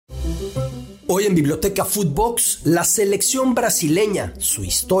Hoy en Biblioteca Footbox, la selección brasileña, su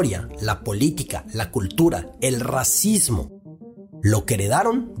historia, la política, la cultura, el racismo, lo que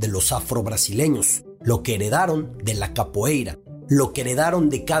heredaron de los afrobrasileños, lo que heredaron de la capoeira, lo que heredaron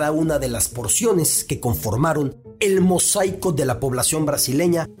de cada una de las porciones que conformaron el mosaico de la población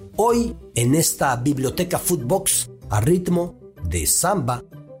brasileña, hoy en esta Biblioteca Footbox, a ritmo de samba,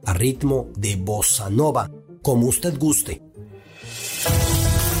 a ritmo de bossa nova, como usted guste.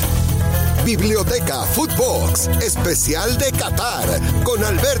 Biblioteca Footbox, especial de Qatar, con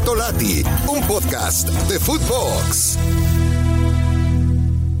Alberto Lati, un podcast de Footbox.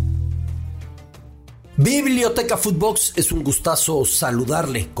 Biblioteca Footbox, es un gustazo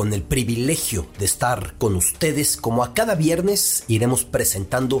saludarle, con el privilegio de estar con ustedes. Como a cada viernes iremos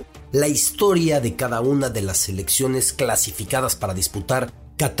presentando la historia de cada una de las selecciones clasificadas para disputar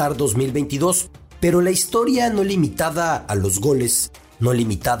Qatar 2022, pero la historia no limitada a los goles, no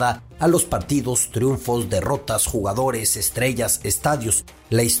limitada a los partidos, triunfos, derrotas, jugadores, estrellas, estadios.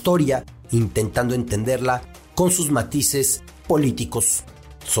 La historia intentando entenderla con sus matices políticos,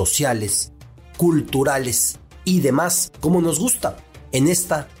 sociales, culturales y demás, como nos gusta en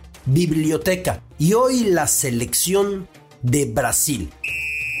esta biblioteca. Y hoy la selección de Brasil.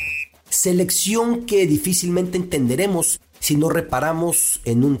 Selección que difícilmente entenderemos si no reparamos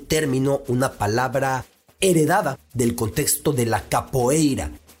en un término, una palabra heredada del contexto de la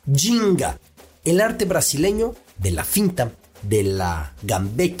capoeira, Ginga, el arte brasileño de la finta, de la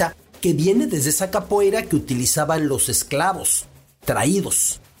gambeta, que viene desde esa capoeira que utilizaban los esclavos,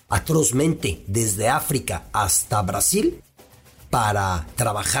 traídos atrozmente desde África hasta Brasil para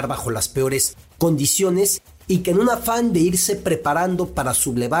trabajar bajo las peores condiciones, y que en un afán de irse preparando para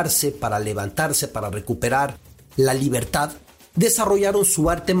sublevarse, para levantarse, para recuperar la libertad, desarrollaron su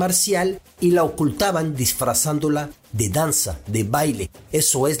arte marcial y la ocultaban disfrazándola de danza, de baile.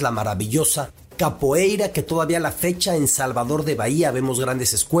 Eso es la maravillosa capoeira, que todavía a la fecha en Salvador de Bahía vemos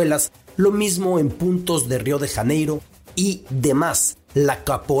grandes escuelas, lo mismo en puntos de Río de Janeiro y demás. La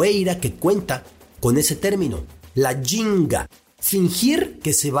capoeira que cuenta con ese término, la ginga, fingir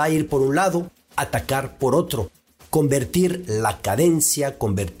que se va a ir por un lado, atacar por otro, convertir la cadencia,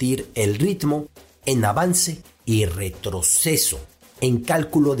 convertir el ritmo en avance y retroceso, en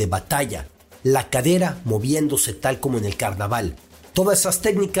cálculo de batalla, la cadera moviéndose tal como en el carnaval. Todas esas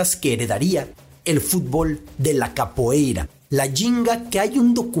técnicas que heredaría el fútbol de la capoeira, la ginga, que hay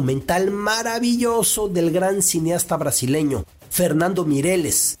un documental maravilloso del gran cineasta brasileño Fernando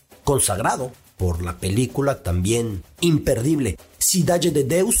Meirelles, consagrado por la película también imperdible Cidade de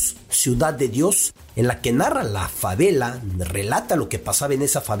Deus, Ciudad de Dios, en la que narra la favela, relata lo que pasaba en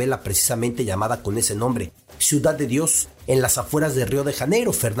esa favela precisamente llamada con ese nombre, Ciudad de Dios, en las afueras de Río de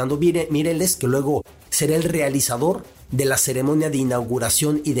Janeiro. Fernando Meirelles, que luego será el realizador de la ceremonia de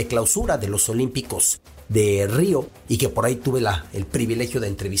inauguración y de clausura de los Olímpicos de Río, y que por ahí tuve el privilegio de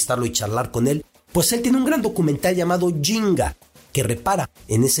entrevistarlo y charlar con él, pues él tiene un gran documental llamado Ginga, que repara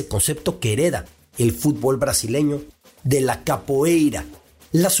en ese concepto que hereda el fútbol brasileño de la capoeira.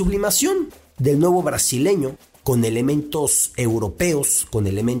 La sublimación del nuevo brasileño, con elementos europeos, con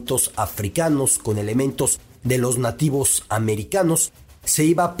elementos africanos, con elementos de los nativos americanos, se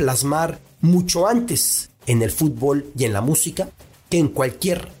iba a plasmar mucho antes en el fútbol y en la música que en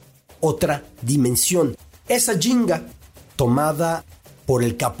cualquier otra dimensión. Esa ginga, tomada por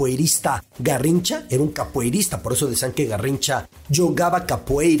el capoeirista Garrincha, era un capoeirista, por eso decían que Garrincha jogaba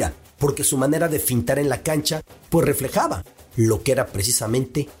capoeira, porque su manera de fintar en la cancha pues reflejaba lo que era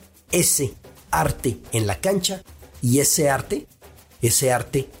precisamente ese arte en la cancha, y ese arte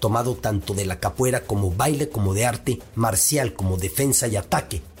tomado tanto de la capoeira como baile, como de arte marcial, como defensa y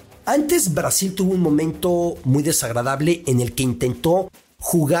ataque. Antes Brasil tuvo un momento muy desagradable en el que intentó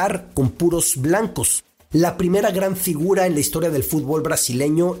jugar con puros blancos. La primera gran figura en la historia del fútbol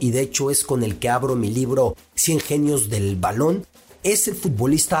brasileño, y de hecho es con el que abro mi libro 100 genios del balón, es el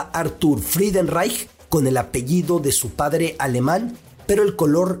futbolista Arthur Friedenreich, con el apellido de su padre alemán, pero el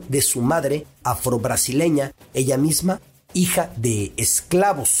color de su madre afrobrasileña, ella misma hija de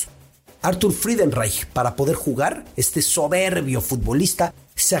esclavos. Arthur Friedenreich, para poder jugar, este soberbio futbolista,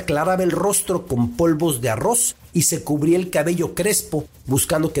 se aclaraba el rostro con polvos de arroz y se cubría el cabello crespo,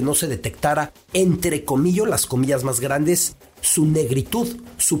 buscando que no se detectara, entre comillas, las comillas más grandes, su negritud,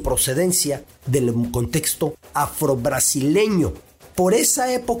 su procedencia del contexto afrobrasileño. Por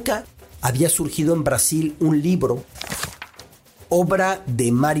esa época había surgido en Brasil un libro, obra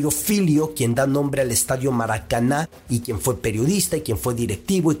de Mário Filho, quien da nombre al Estadio Maracaná, y quien fue periodista, y quien fue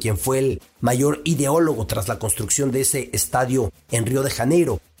directivo, y quien fue el mayor ideólogo tras la construcción de ese estadio en Río de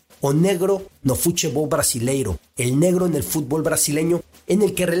Janeiro. O negro no futebol brasileiro, el negro en el fútbol brasileño, en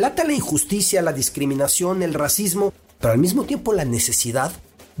el que relata la injusticia, la discriminación, el racismo, pero al mismo tiempo la necesidad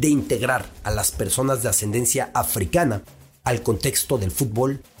de integrar a las personas de ascendencia africana al contexto del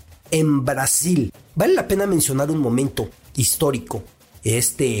fútbol en Brasil. Vale la pena mencionar un momento histórico de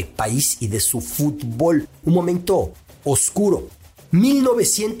este país y de su fútbol, un momento oscuro.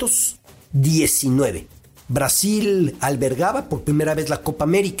 1919. Brasil albergaba por primera vez la Copa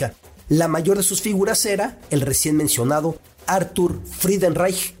América. La mayor de sus figuras era el recién mencionado Arthur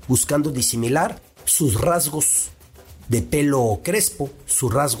Friedenreich, buscando disimilar sus rasgos de pelo crespo,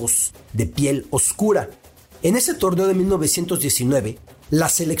 sus rasgos de piel oscura. En ese torneo de 1919, la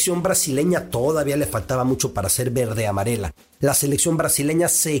selección brasileña todavía le faltaba mucho para ser verde-amarela. La selección brasileña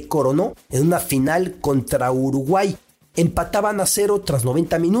se coronó en una final contra Uruguay. Empataban a 0 tras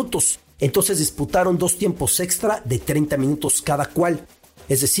 90 minutos. Entonces disputaron 2 tiempos extra de 30 minutos cada cual.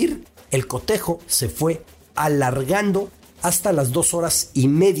 Es decir, el cotejo se fue alargando hasta las 2 horas y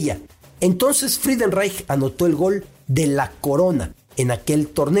media. Entonces Friedenreich anotó el gol de la corona en aquel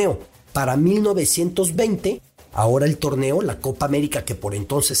torneo. Para 1920, ahora el torneo, la Copa América, que por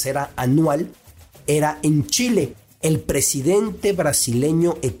entonces era anual, era en Chile. El presidente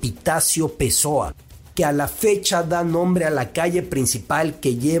brasileño Epitácio Pessoa, que a la fecha da nombre a la calle principal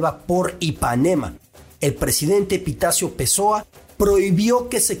que lleva por Ipanema. El presidente Epitácio Pessoa prohibió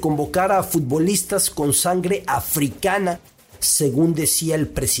que se convocara a futbolistas con sangre africana, según decía el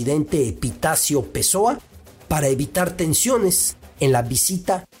presidente Epitácio Pessoa, para evitar tensiones en la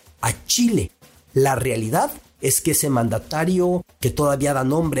visita a Chile. La realidad es que ese mandatario, que todavía da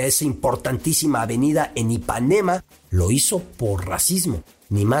nombre a esa importantísima avenida en Ipanema, lo hizo por racismo,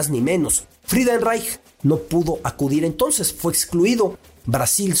 ni más ni menos. Friedenreich no pudo acudir entonces, fue excluido.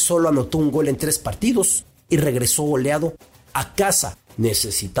 Brasil solo anotó un gol en 3 partidos y regresó goleado a casa.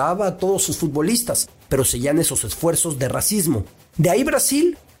 Necesitaba a todos sus futbolistas, pero seguían esos esfuerzos de racismo. De ahí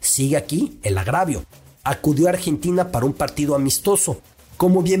Brasil sigue aquí el agravio. Acudió a Argentina para un partido amistoso.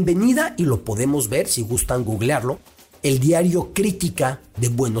 Como bienvenida, y lo podemos ver si gustan googlearlo, el diario Crítica de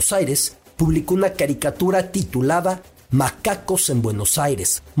Buenos Aires publicó una caricatura titulada Macacos en Buenos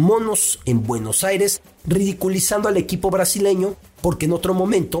Aires, monos en Buenos Aires, ridiculizando al equipo brasileño porque en otro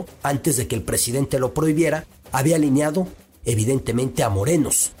momento, antes de que el presidente lo prohibiera, había alineado evidentemente a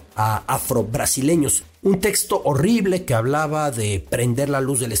morenos, a afrobrasileños. Un texto horrible que hablaba de prender la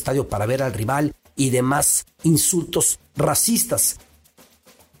luz del estadio para ver al rival y demás insultos racistas.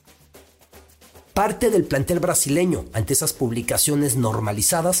 Parte del plantel brasileño, ante esas publicaciones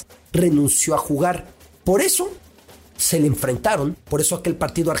normalizadas, renunció a jugar. Por eso se le enfrentaron, por eso aquel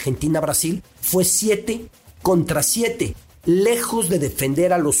partido Argentina-Brasil fue 7-7, lejos de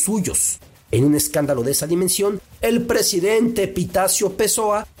defender a los suyos. En un escándalo de esa dimensión, el presidente Epitácio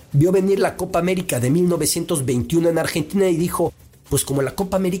Pessoa vio venir la Copa América de 1921 en Argentina y dijo, pues como la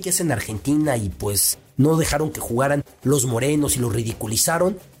Copa América es en Argentina y pues no dejaron que jugaran los morenos y los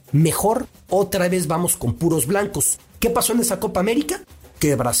ridiculizaron, mejor otra vez vamos con puros blancos. ¿Qué pasó en esa Copa América?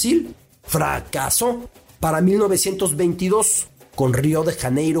 Que Brasil fracasó. Para 1922, con Río de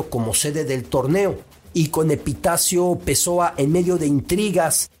Janeiro como sede del torneo y con Epitácio Pessoa en medio de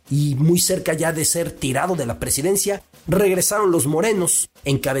intrigas y muy cerca ya de ser tirado de la presidencia, regresaron los morenos,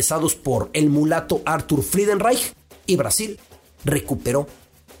 encabezados por el mulato Arthur Friedenreich, y Brasil recuperó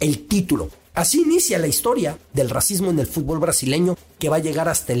el título. Así inicia la historia del racismo en el fútbol brasileño, que va a llegar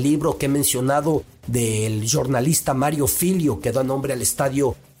hasta el libro que he mencionado del jornalista Mário Filho, que da nombre al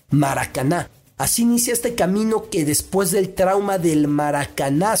estadio Maracaná. Así inicia este camino que después del trauma del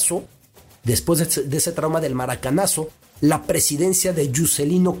maracanazo, después de ese trauma del maracanazo, la presidencia de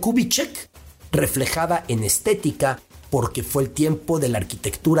Juscelino Kubitschek, reflejada en estética, porque fue el tiempo de la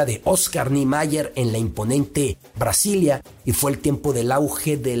arquitectura de Oscar Niemeyer en la imponente Brasilia y fue el tiempo del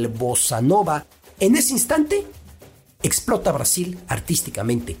auge del bossa nova. En ese instante explota Brasil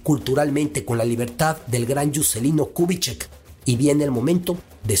artísticamente, culturalmente, con la libertad del gran Juscelino Kubitschek, y viene el momento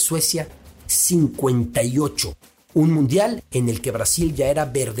de Suecia 58, un mundial en el que Brasil ya era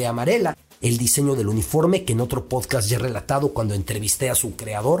verde-amarela, el diseño del uniforme que en otro podcast ya he relatado cuando entrevisté a su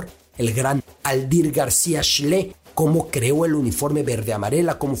creador, el gran Aldir García Schlé, cómo creó el uniforme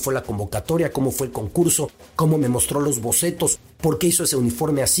verde-amarela, cómo fue la convocatoria, cómo fue el concurso, cómo me mostró los bocetos, por qué hizo ese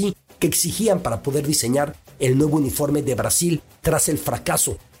uniforme así, que exigían para poder diseñar el nuevo uniforme de Brasil tras el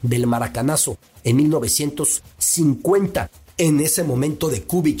fracaso del maracanazo en 1950. En ese momento de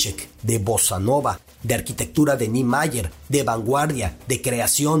Kubitschek, de bossa nova, de arquitectura de Niemeyer, de vanguardia, de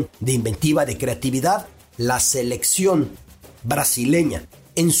creación, de inventiva, de creatividad, la selección brasileña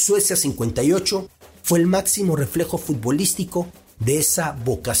en Suecia 58 fue el máximo reflejo futbolístico de esa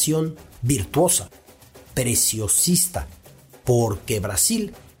vocación virtuosa, preciosista, porque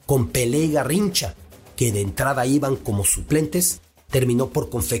Brasil, con Pelé y Garrincha, que de entrada iban como suplentes, terminó por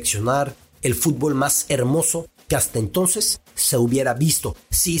confeccionar el fútbol más hermoso que hasta entonces se hubiera visto.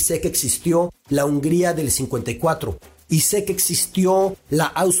 Sí, sé que existió la Hungría del 54, y sé que existió la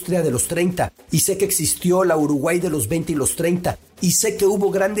Austria de los 30, y sé que existió la Uruguay de los 20 y los 30, y sé que hubo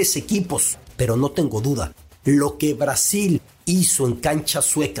grandes equipos, pero no tengo duda, lo que Brasil hizo en canchas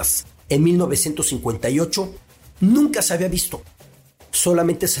suecas en 1958 nunca se había visto.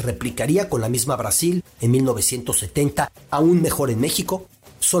 Solamente se replicaría con la misma Brasil en 1970, aún mejor en México.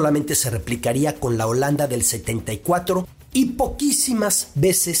 Solamente se replicaría con la Holanda del 74 y poquísimas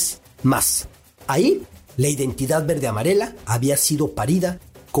veces más. Ahí, la identidad verde-amarela había sido parida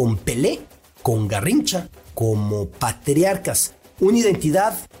con Pelé, con Garrincha, como patriarcas. Una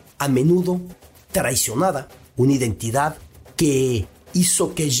identidad a menudo traicionada, una identidad que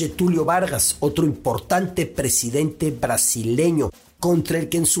hizo que Getúlio Vargas, otro importante presidente brasileño, contra el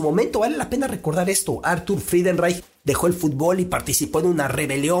que en su momento, vale la pena recordar esto, Arthur Friedenreich dejó el fútbol y participó en una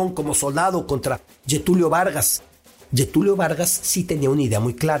rebelión como soldado contra Getúlio Vargas. Getúlio Vargas sí tenía una idea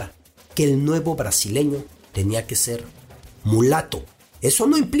muy clara, que el nuevo brasileño tenía que ser mulato. Eso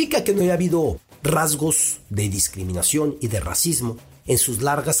no implica que no haya habido rasgos de discriminación y de racismo en sus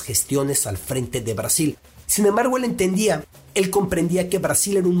largas gestiones al frente de Brasil. Sin embargo, él comprendía que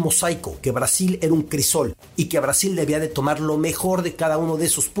Brasil era un mosaico, que Brasil era un crisol y que Brasil debía de tomar lo mejor de cada uno de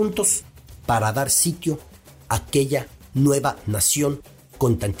esos puntos para dar sitio a aquella nueva nación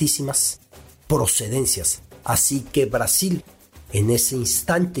con tantísimas procedencias. Así que Brasil, en ese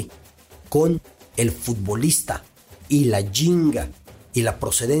instante, con el futbolista y la Ginga y la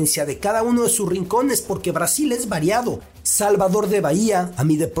procedencia de cada uno de sus rincones, porque Brasil es variado. Salvador de Bahía a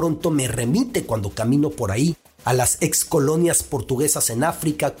mí de pronto me remite cuando camino por ahí a las ex colonias portuguesas en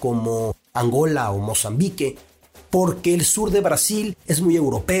África como Angola o Mozambique, porque el sur de Brasil es muy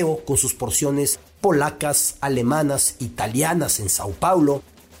europeo, con sus porciones polacas, alemanas, italianas en Sao Paulo,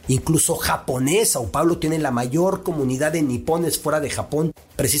 incluso japonés. Sao Paulo tiene la mayor comunidad de nipones fuera de Japón,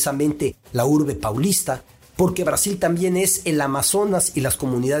 precisamente la urbe paulista, porque Brasil también es el Amazonas y las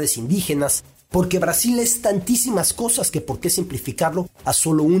comunidades indígenas, porque Brasil es tantísimas cosas que por qué simplificarlo a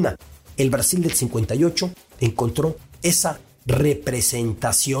solo una. El Brasil del 58 encontró esa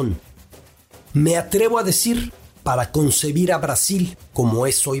representación. Me atrevo a decir, para concebir a Brasil como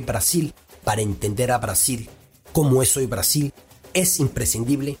es hoy Brasil, para entender a Brasil como es hoy Brasil, es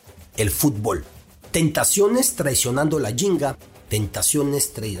imprescindible el fútbol. Tentaciones traicionando la Ginga,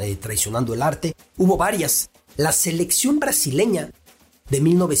 tentaciones traicionando el arte, hubo varias. La selección brasileña de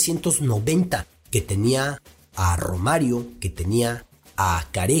 1990, que tenía a Romário, que tenía a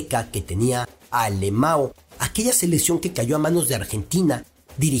Careca, que tenía a Alemão, aquella selección que cayó a manos de Argentina,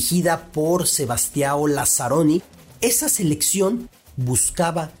 dirigida por Sebastião Lazzaroni, esa selección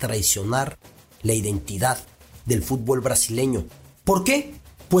buscaba traicionar la identidad del fútbol brasileño. ¿Por qué?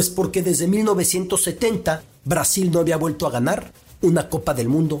 Pues porque desde 1970 Brasil no había vuelto a ganar una Copa del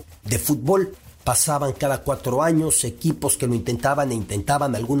Mundo de fútbol. Pasaban cada 4 años equipos que lo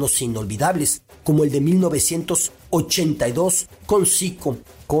intentaban, algunos inolvidables, como el de 1982 con Zico,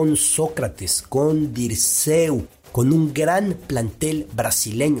 con Sócrates, con Dirceu, con un gran plantel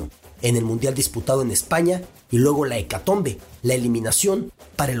brasileño en el Mundial disputado en España, y luego la hecatombe, la eliminación.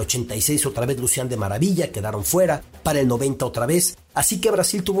 Para el 86 otra vez Lucián de Maravilla, quedaron fuera, para el 90 otra vez, así que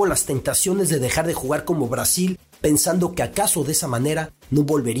Brasil tuvo las tentaciones de dejar de jugar como Brasil, pensando que acaso de esa manera no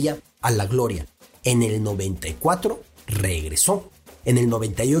volvería a la gloria. En el 94 regresó, en el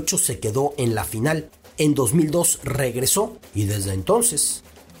 98 se quedó en la final, en 2002 regresó y desde entonces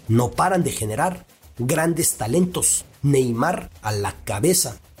no paran de generar grandes talentos. Neymar a la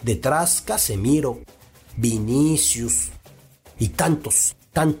cabeza, detrás Casemiro, Vinicius y tantos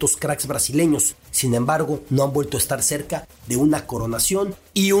cracks brasileños. Sin embargo, no han vuelto a estar cerca de una coronación,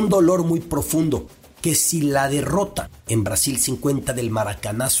 y un dolor muy profundo, que si la derrota en Brasil 50 del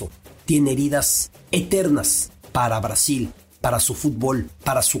Maracanazo tiene heridas eternas para Brasil, para su fútbol,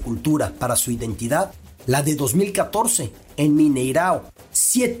 para su cultura, para su identidad, la de 2014 en Mineirao,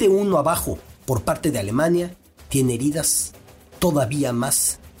 7-1 abajo por parte de Alemania, tiene heridas todavía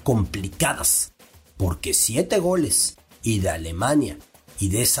más complicadas, porque 7 goles y de Alemania, y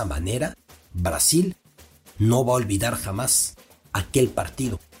de esa manera Brasil no va a olvidar jamás aquel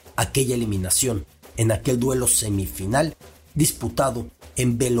partido, aquella eliminación, en aquel duelo semifinal disputado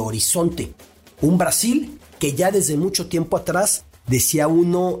en Belo Horizonte. Un Brasil que ya desde mucho tiempo atrás, decía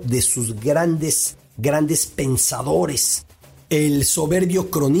uno de sus grandes pensadores, el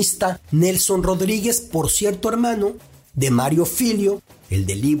soberbio cronista Nelson Rodríguez, por cierto hermano de Mario Filho, el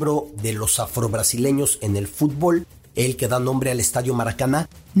del libro de los afrobrasileños en el fútbol, el que da nombre al Estadio Maracaná,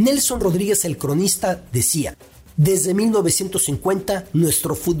 Nelson Rodríguez, el cronista, decía: desde 1950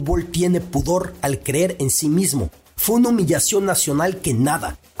 nuestro fútbol tiene pudor al creer en sí mismo. Fue una humillación nacional que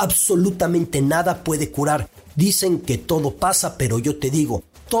nada, absolutamente nada puede curar. Dicen que todo pasa, pero yo te digo,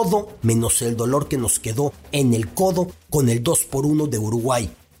 todo menos el dolor que nos quedó en el codo con el 2-1 de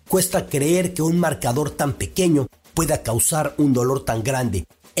Uruguay. Cuesta creer que un marcador tan pequeño pueda causar un dolor tan grande.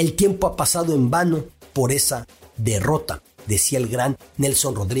 El tiempo ha pasado en vano por esa derrota, decía el gran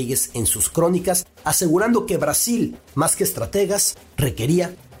Nelson Rodríguez en sus crónicas, asegurando que Brasil, más que estrategas,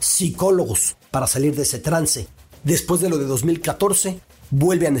 requería psicólogos para salir de ese trance. Después de lo de 2014,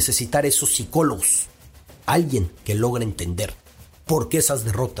 vuelve a necesitar esos psicólogos. Alguien que logre entender por qué esas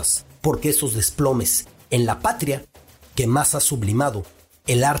derrotas, por qué esos desplomes en la patria que más ha sublimado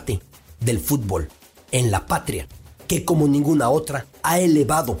el arte del fútbol, en la patria que como ninguna otra ha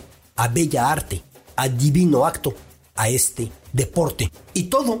elevado a bella arte, a divino acto, a este deporte. Y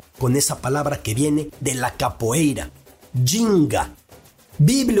todo con esa palabra que viene de la capoeira, Ginga.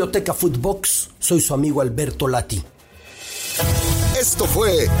 Biblioteca Footbox, soy su amigo Alberto Lati. Esto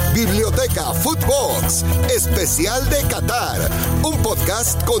fue Biblioteca Footbox, especial de Qatar, un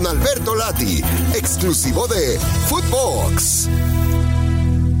podcast con Alberto Lati, exclusivo de Footbox.